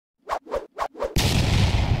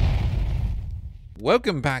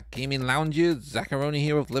Welcome back, gaming loungers. Zacharoni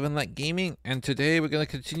here with Live and Let Gaming, and today we're going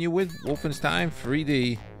to continue with Wolfenstein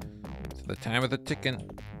 3D. It's the time of the ticking,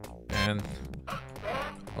 and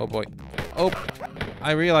oh boy, oh,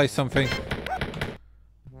 I realized something.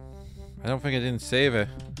 I don't think I didn't save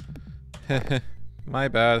it. My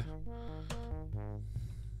bad.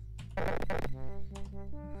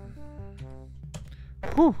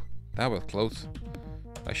 Whew, that was close.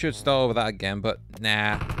 I should start over that again, but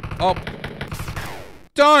nah. Oh,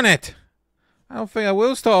 darn it! I don't think I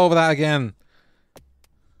will start over that again.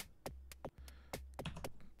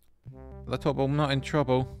 Let's hope I'm not in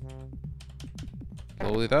trouble.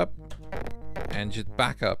 Load it up and just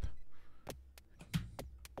back up.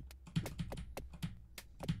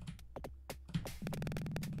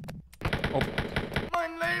 Oh,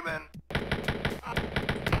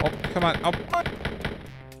 oh, come on! Oh.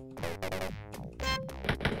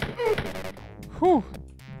 Whew.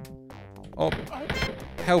 Oh,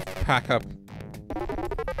 health pack up.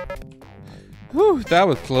 Whew, that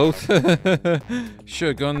was close.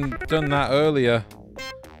 Should have done that earlier.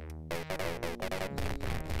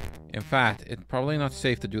 In fact, it's probably not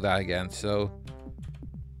safe to do that again, so...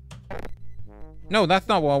 No, that's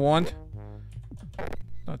not what I want.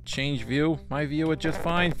 Not change view. My view is just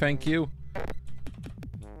fine, thank you.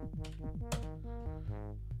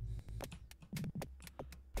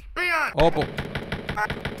 Oh, boy.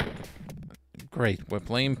 Great, we're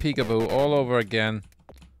playing Peekaboo all over again.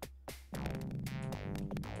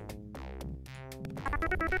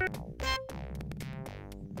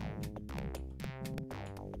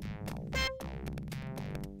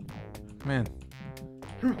 Man.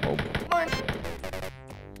 Oh.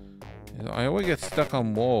 I always get stuck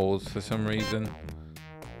on walls for some reason.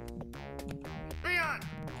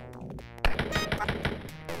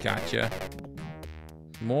 Gotcha.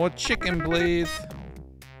 More chicken, please.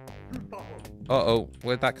 Uh-oh,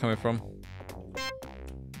 where'd that coming from?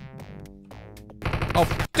 Oh,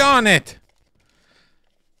 darn it!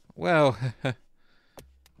 Well,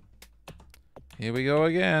 here we go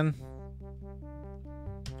again.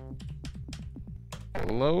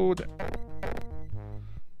 Load.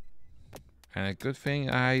 And a good thing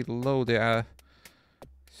I load it at a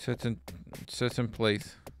certain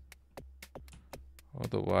place.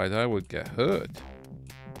 Otherwise, I would get hurt.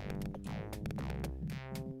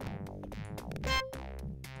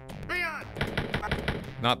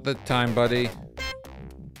 Not the time, buddy.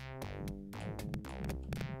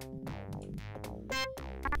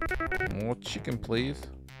 More chicken, please.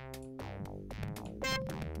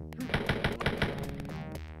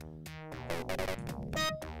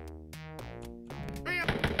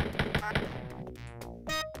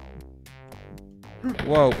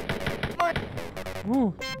 Whoa.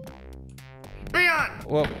 Woo.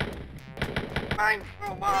 Whoa.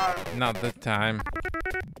 Not the time.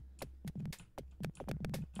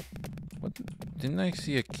 What? Didn't I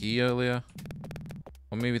see a key earlier?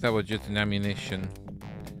 Or maybe that was just an ammunition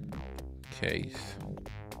case.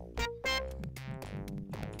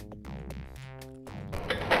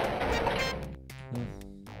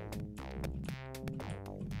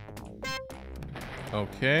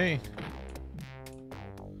 Okay.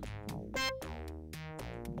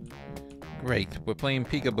 Great, we're playing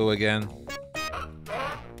Peekaboo again.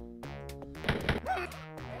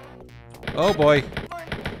 Oh boy.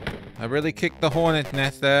 I really kicked the hornet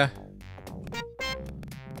nest there.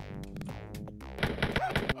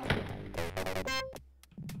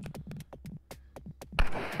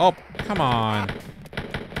 Oh, come on.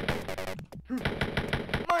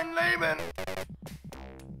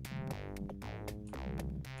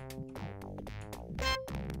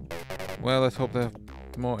 Well, let's hope there's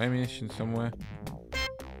more ammunition somewhere.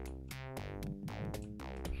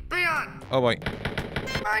 Oh wait.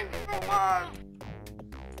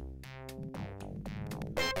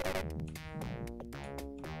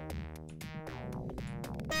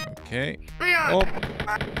 Okay. Oh.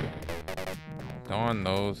 Darn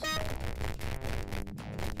those.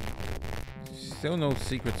 Still no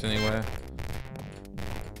secrets anywhere.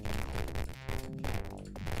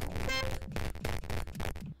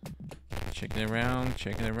 Checking around,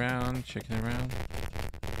 checking around, checking around.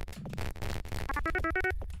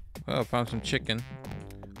 Oh, I found some chicken.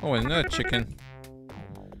 Oh, another chicken.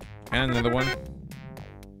 And another one.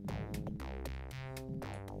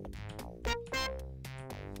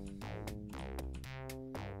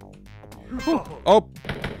 Oh!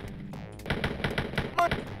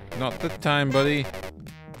 Not the time, buddy.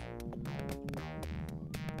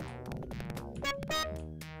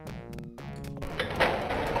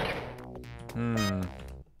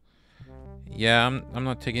 Yeah, I'm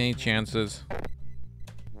not taking any chances.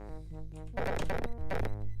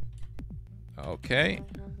 Okay.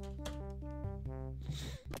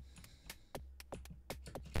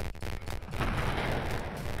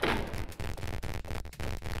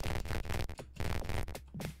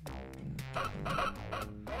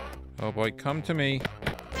 Oh boy, come to me.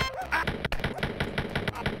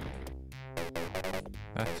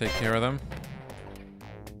 That take care of them.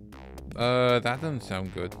 That doesn't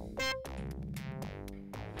sound good.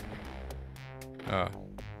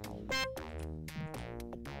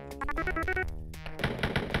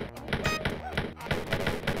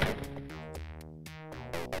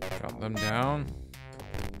 Got them down.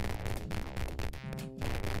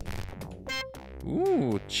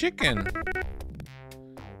 Ooh, chicken.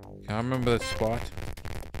 Can't remember the spot.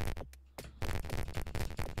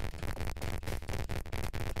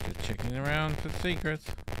 Just checking around for secrets.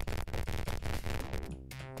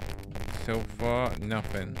 So far,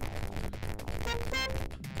 nothing.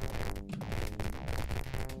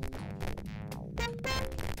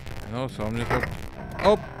 And also, I'm just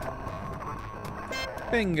oh,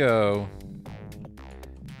 bingo.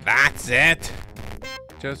 That's it.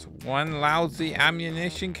 Just one lousy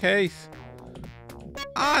ammunition case.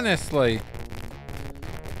 Honestly,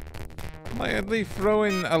 like at least throw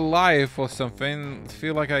in a life or something.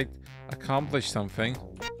 Feel like I accomplished something.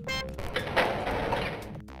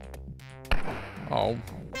 Oh.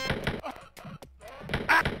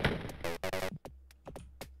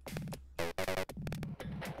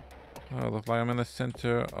 Oh, look like I'm in the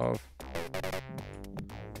center of.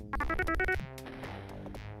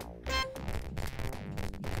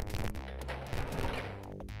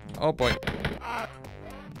 Oh boy.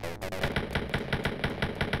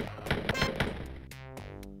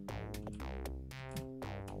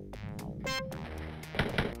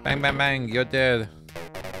 Bang, bang, bang, you're dead.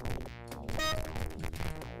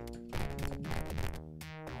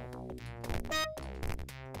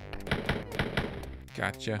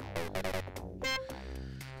 Gotcha.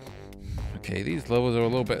 Okay, these levels are a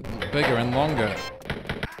little bit bigger and longer.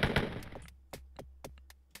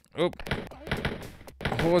 Oh.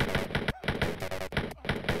 Hold.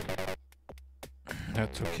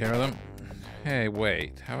 That took care of them. Hey,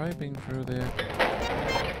 wait. Have I been through there?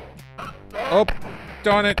 Oh,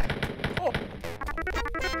 darn it.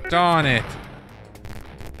 Darn it.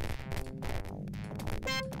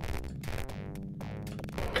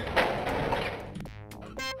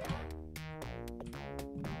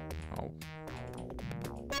 Oh.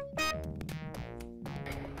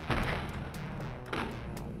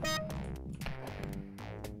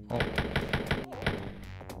 Oh.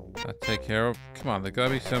 That take care of. Come on, there gotta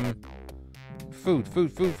be some food.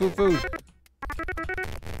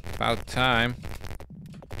 About time.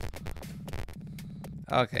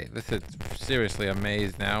 Okay, this is seriously a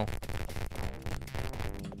maze now.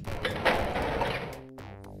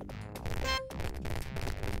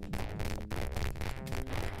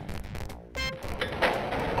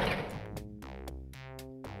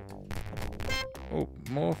 Oh,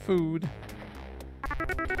 more food.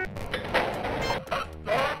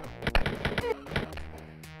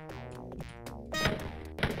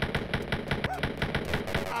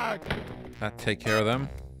 That take care of them.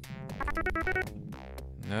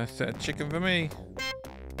 No set of chicken for me.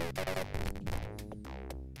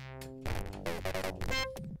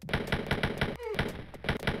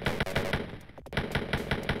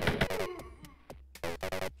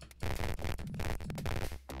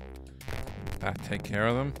 That take care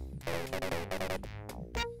of them.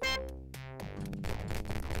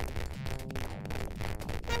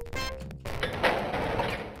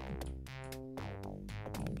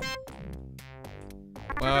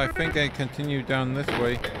 Well, I think I continue down this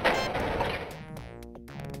way.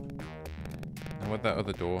 And what that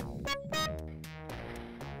other door?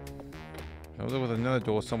 Oh, there was another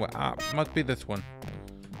door somewhere. Ah, must be this one.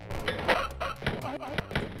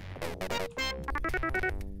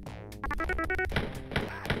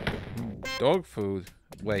 Dog food.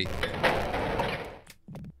 Wait.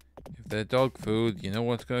 If they're dog food, you know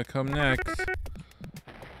what's gonna come next.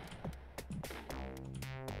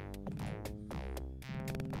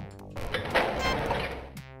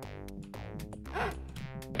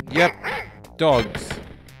 Yep, dogs.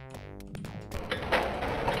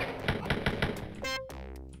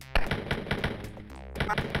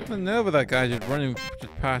 The nerve of that guy just running,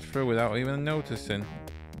 just past through without even noticing.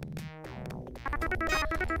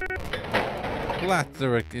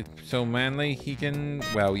 Lazarick is so manly, he can,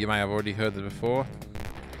 well, you might have already heard it before,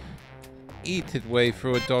 eat his way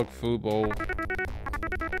through a dog food bowl.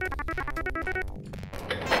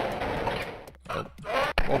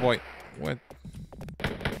 Oh boy, what?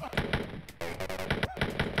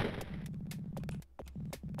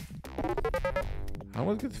 I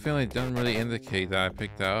always get the feeling it doesn't really indicate that I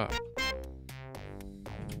picked that up.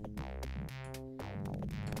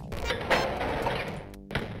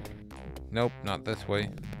 Nope, not this way.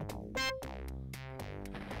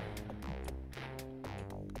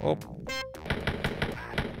 Oh.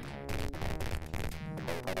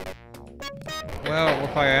 Well, it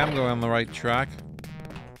looks like I am going on the right track.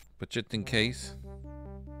 But just in case.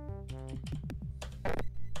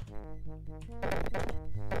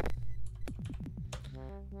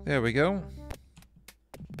 There we go.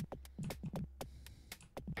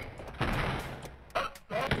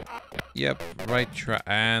 Yep, right track.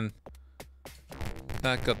 And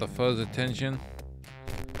that got the fuzz attention.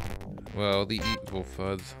 Well, the evil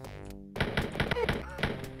fuzz.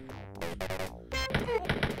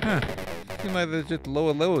 Huh. Seems like they're just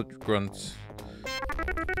lower grunts.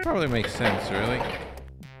 Probably makes sense, really.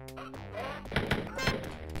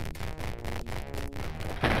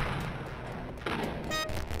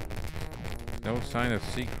 No sign of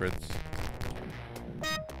secrets.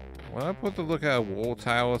 Well, I put to look at a wall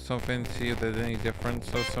tile or something, see if there's any difference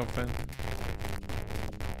or something.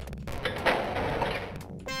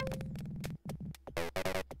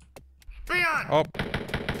 Oh.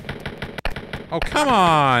 Oh, come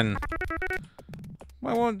on!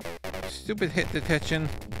 Why won't stupid hit detection?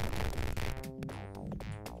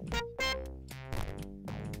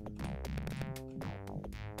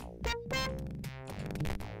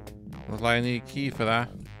 Looks like I need a key for that.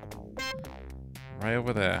 Right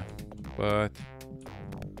over there. But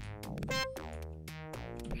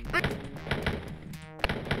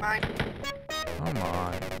come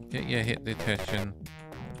on. Get your hit detection.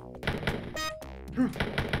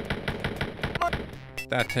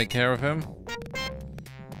 That take care of him.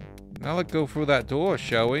 Now let's go through that door,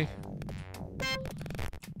 shall we?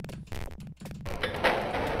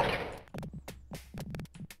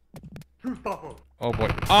 Oh boy.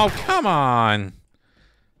 Oh, come on!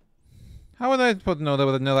 How would I supposed to know there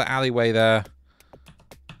was another alleyway there?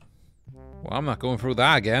 Well, I'm not going through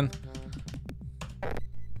that again.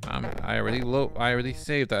 I already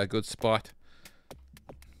saved at a good spot.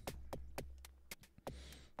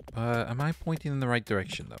 Am I pointing in the right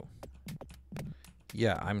direction, though?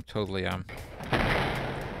 Yeah, I'm totally am.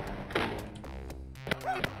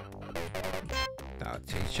 That'll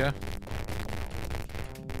teach ya.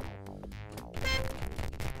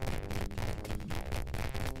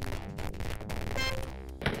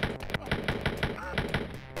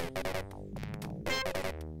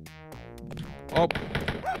 Oh!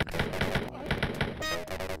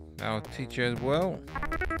 That'll teach you as well.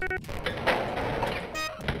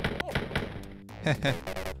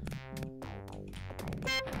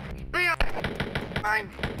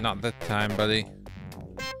 Not that time, buddy.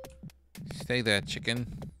 Stay there, chicken.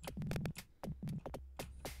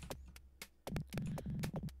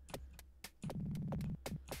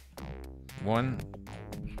 One.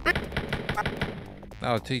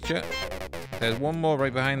 That'll teach it. There's one more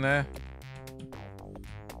right behind there.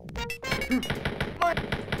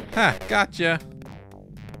 Ha! Gotcha!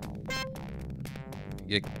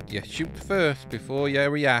 You shoot first before you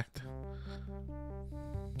react.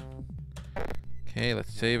 Okay,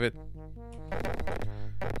 let's save it.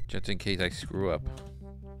 Just in case I screw up.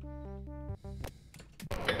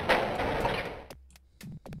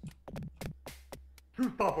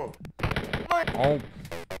 Oh.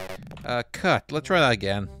 Cut. Let's try that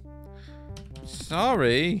again.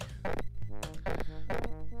 Sorry.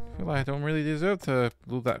 I feel like I don't really deserve to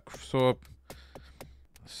lose that sort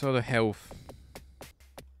of health.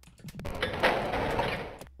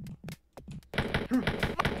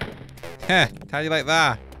 Heh, how do you like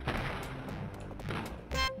that?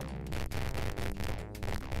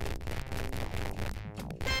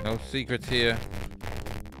 No secrets here.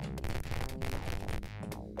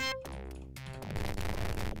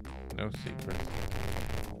 No secrets.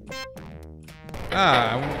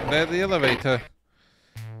 Ah, there's the elevator.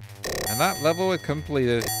 And that level is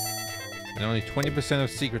completed. And only 20% of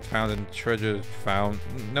secrets found and treasures found.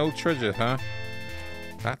 No treasure, huh?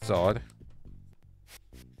 That's odd.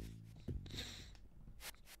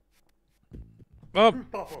 Oh!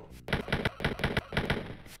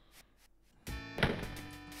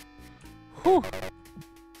 Whew!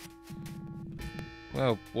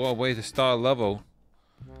 Well, what a way to start a level.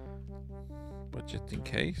 But just in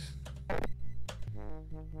case.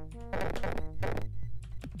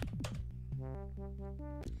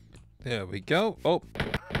 There we go. Oh!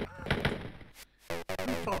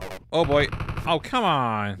 Oh boy. Oh, come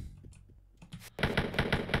on!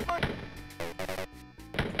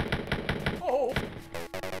 Oh,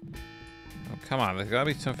 come on, there's gotta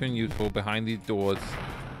be something useful behind these doors.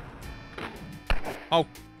 Oh.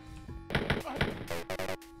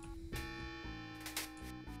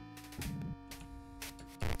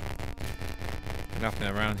 Nothing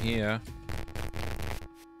around here.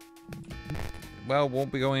 Well,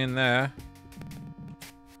 won't be going in there.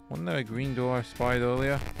 Wasn't there a green door I spied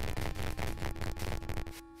earlier?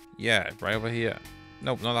 Yeah, right over here.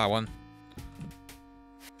 Nope, not that one.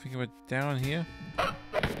 I think we're down here.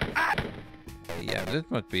 Yeah, this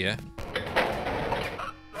must be it.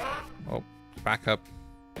 Oh, back up.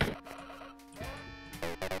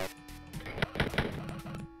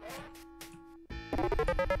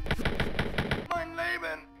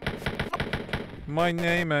 My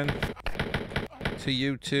name and to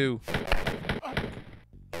you too.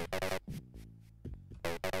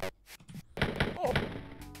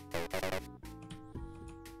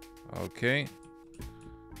 Okay.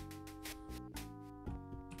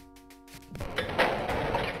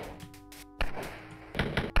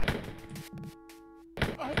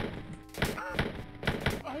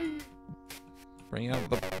 Bring up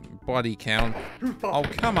the body count. Oh,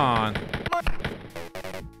 come on.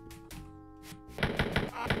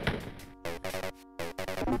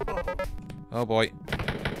 Oh boy.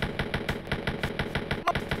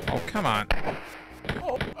 Oh, come on.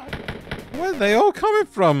 Where are they all coming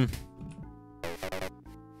from?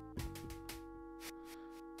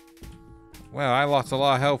 Well, I lost a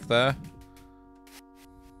lot of health there.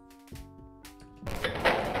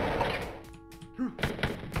 There's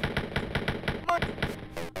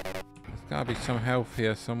gotta be some health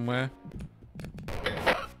here somewhere.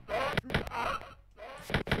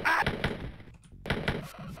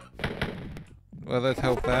 Well, there's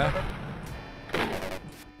health there.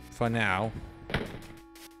 For now.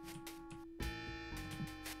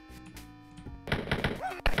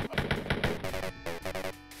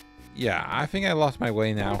 Yeah, I think I lost my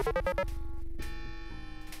way now.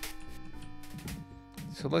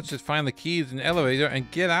 So let's just find the keys in the elevator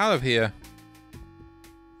and get out of here.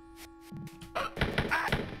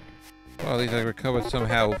 Well, at least I recovered some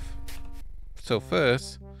health. So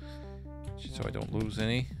first, just so I don't lose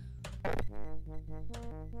any.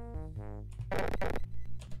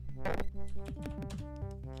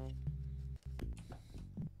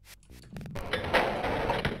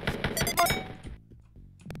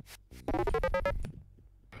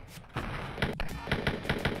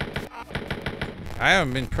 I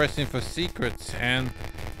haven't been pressing for secrets, and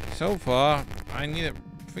so far, I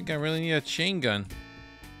think I really need a chain gun.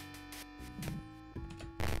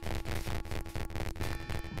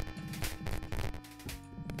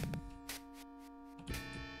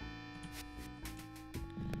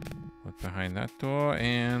 What's behind that door?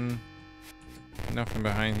 And nothing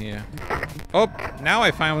behind here. Oh, now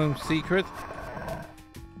I found a secret.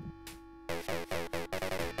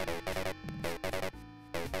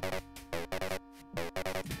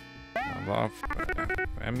 A lot of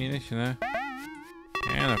ammunition there.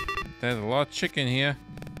 And there's a lot of chicken here.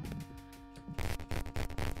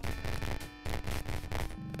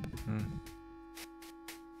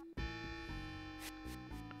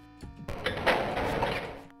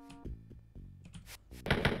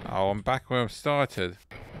 Oh, I'm back where I started.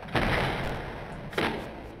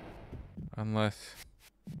 Unless...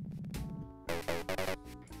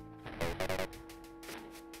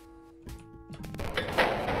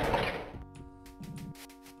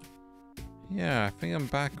 Yeah, I think I'm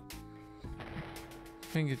back. I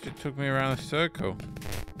think it just took me around a circle.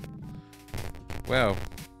 Well.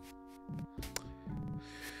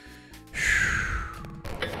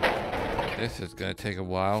 This is gonna take a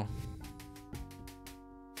while.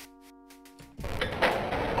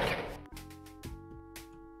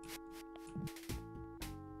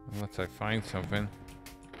 Unless I find something.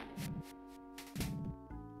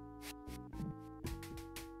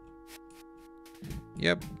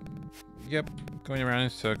 Yep. Yep, going around in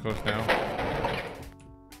circles now.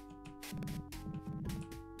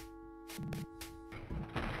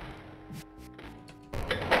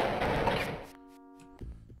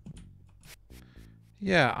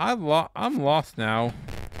 Yeah, I'm lost now.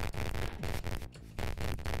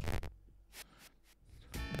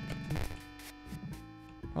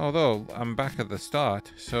 Although I'm back at the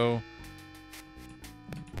start, so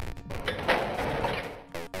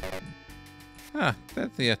ah,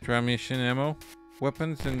 that's the extra ammunition, ammo,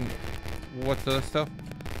 weapons, and what's the other stuff?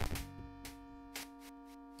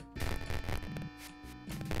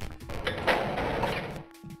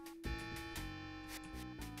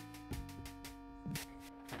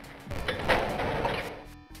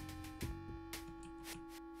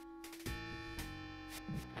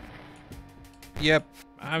 Yep,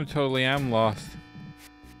 I'm lost.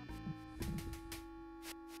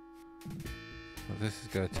 this is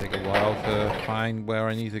gonna take a while to find where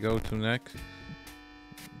I need to go to next.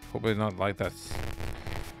 Probably not like that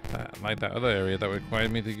other area that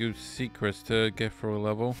required me to use secrets to get through a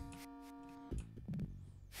level.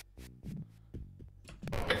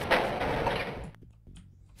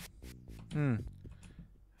 I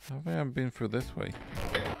haven't been through this way.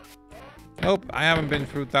 Nope, I haven't been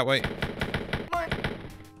through that way.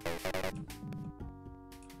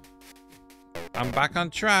 I'm back on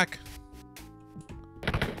track.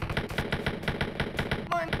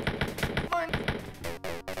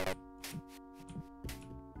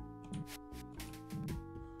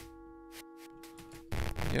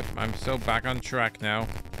 Yep, I'm so back on track now.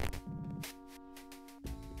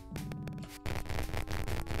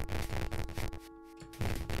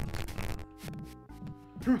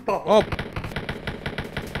 Oh!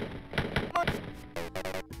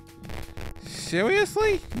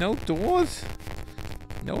 Seriously? No doors?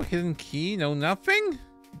 No hidden key? No nothing?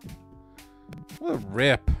 What a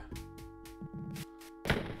rip.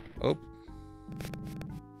 Oh.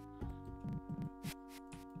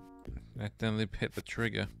 Accidentally hit the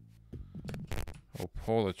trigger. Or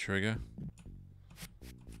pull the trigger.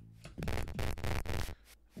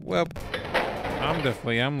 Well,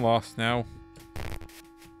 I'm lost now.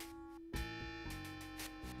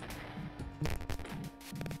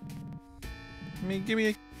 I mean, give me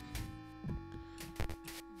a...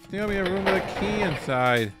 There's gonna be a room with a key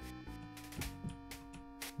inside.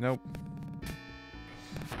 Nope.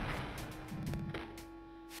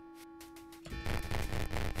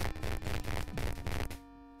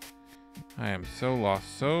 I am so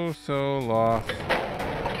lost. So lost.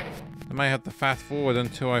 I might have to fast forward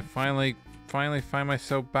until I finally find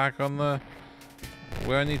myself back on the...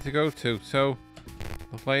 where I need to go to. So,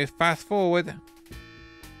 the play is fast forward.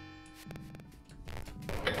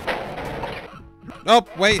 Oh,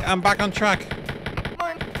 wait, I'm back on track.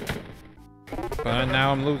 But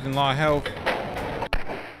now I'm losing a lot of health.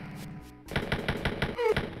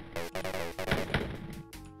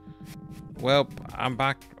 Well, I'm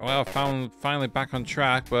back. Well, finally back on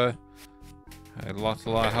track, but I lost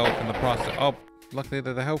a lot of health in the process. Oh, luckily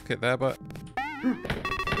there's a health kit there, but...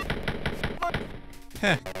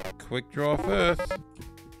 Heh, quick draw first.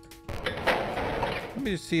 Let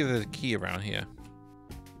me just see if there's a key around here.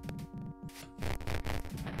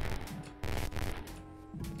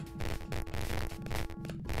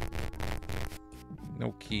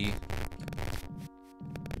 No key.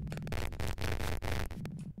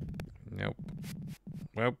 Nope.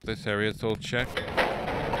 Well, this area's all checked.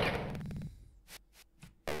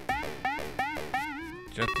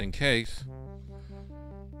 Just in case.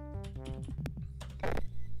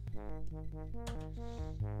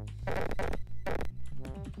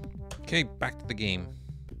 Okay, back to the game.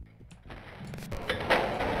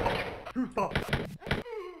 Oh.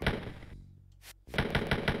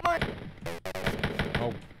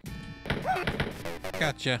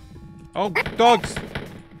 Gotcha. Oh, dogs!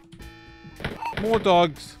 More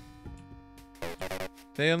dogs.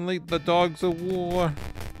 They unleash the dogs of war.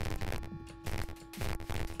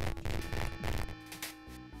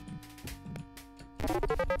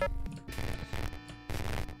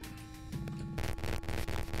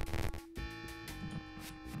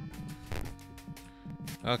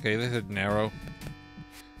 Okay, this is narrow.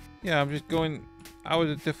 Yeah, I'm just going... I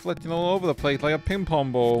was deflecting all over the place like a ping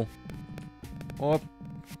pong ball. Or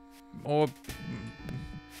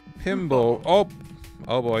pinball. Oh!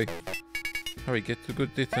 Oh boy. Hurry, get to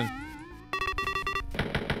good distance.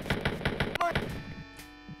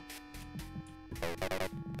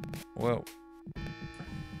 Well. I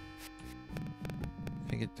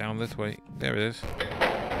think it's down this way. There it is.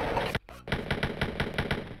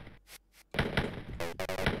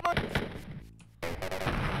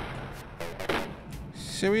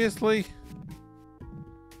 Seriously?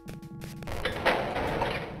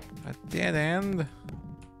 A dead end?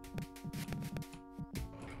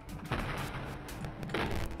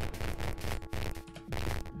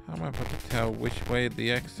 How am I supposed to tell which way is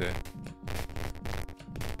the exit?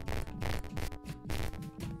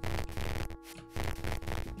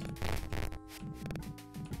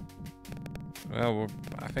 Well,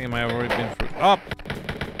 I think I might have already been through. Up!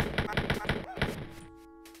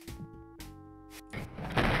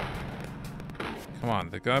 Come on,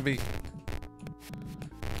 there gotta be...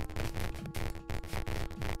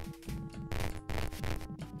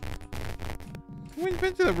 Who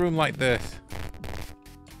invented a room like this?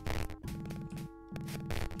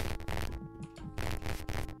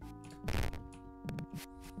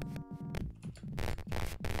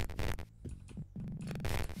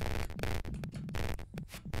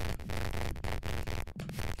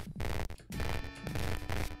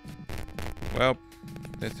 Well,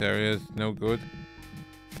 this area is no good.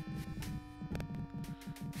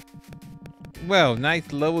 Well,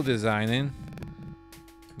 nice level designing.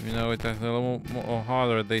 You know, it's a little more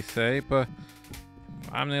harder, they say, but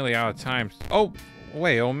I'm nearly out of time. Oh,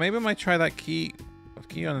 wait, or maybe I might try that key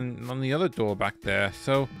on the other door back there.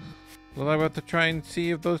 So, will I have to try and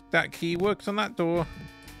see if that key works on that door?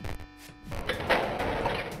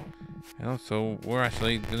 And also, we're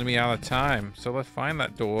actually going to be out of time, so let's find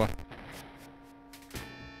that door.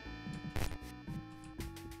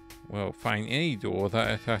 Well, find any door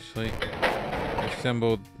that is actually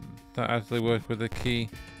assembled, that actually works with the key.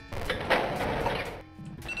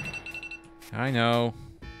 I know.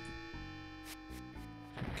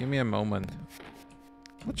 Give me a moment.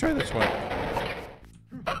 Let's try this one.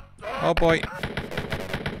 Oh boy.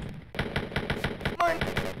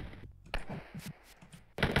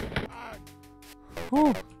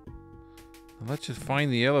 Whew. Let's just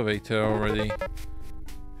find the elevator already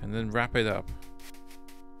and then wrap it up.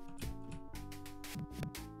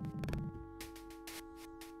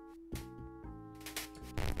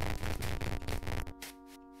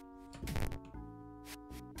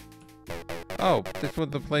 Oh, this was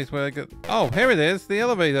the place where I got... Oh, here it is, the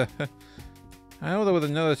elevator. I know there was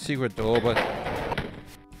another secret door, but...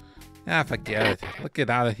 Ah, forget it. Let's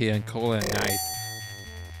get out of here and call it a night.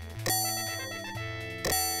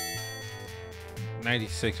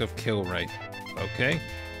 96 of kill rate. Okay.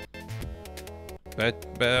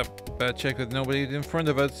 Better check that nobody's in front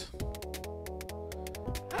of us.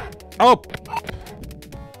 Oh!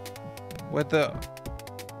 Better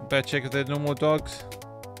check if there's no more dogs.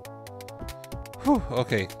 Whew,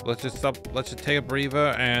 okay, let's just stop. Let's just take a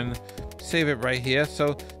breather and save it right here.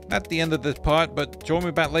 So that's the end of this part, but join me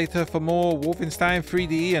back later for more Wolfenstein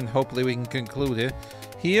 3D, and hopefully we can conclude it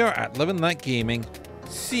here at Living Like Gaming.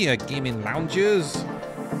 See ya, gaming loungers.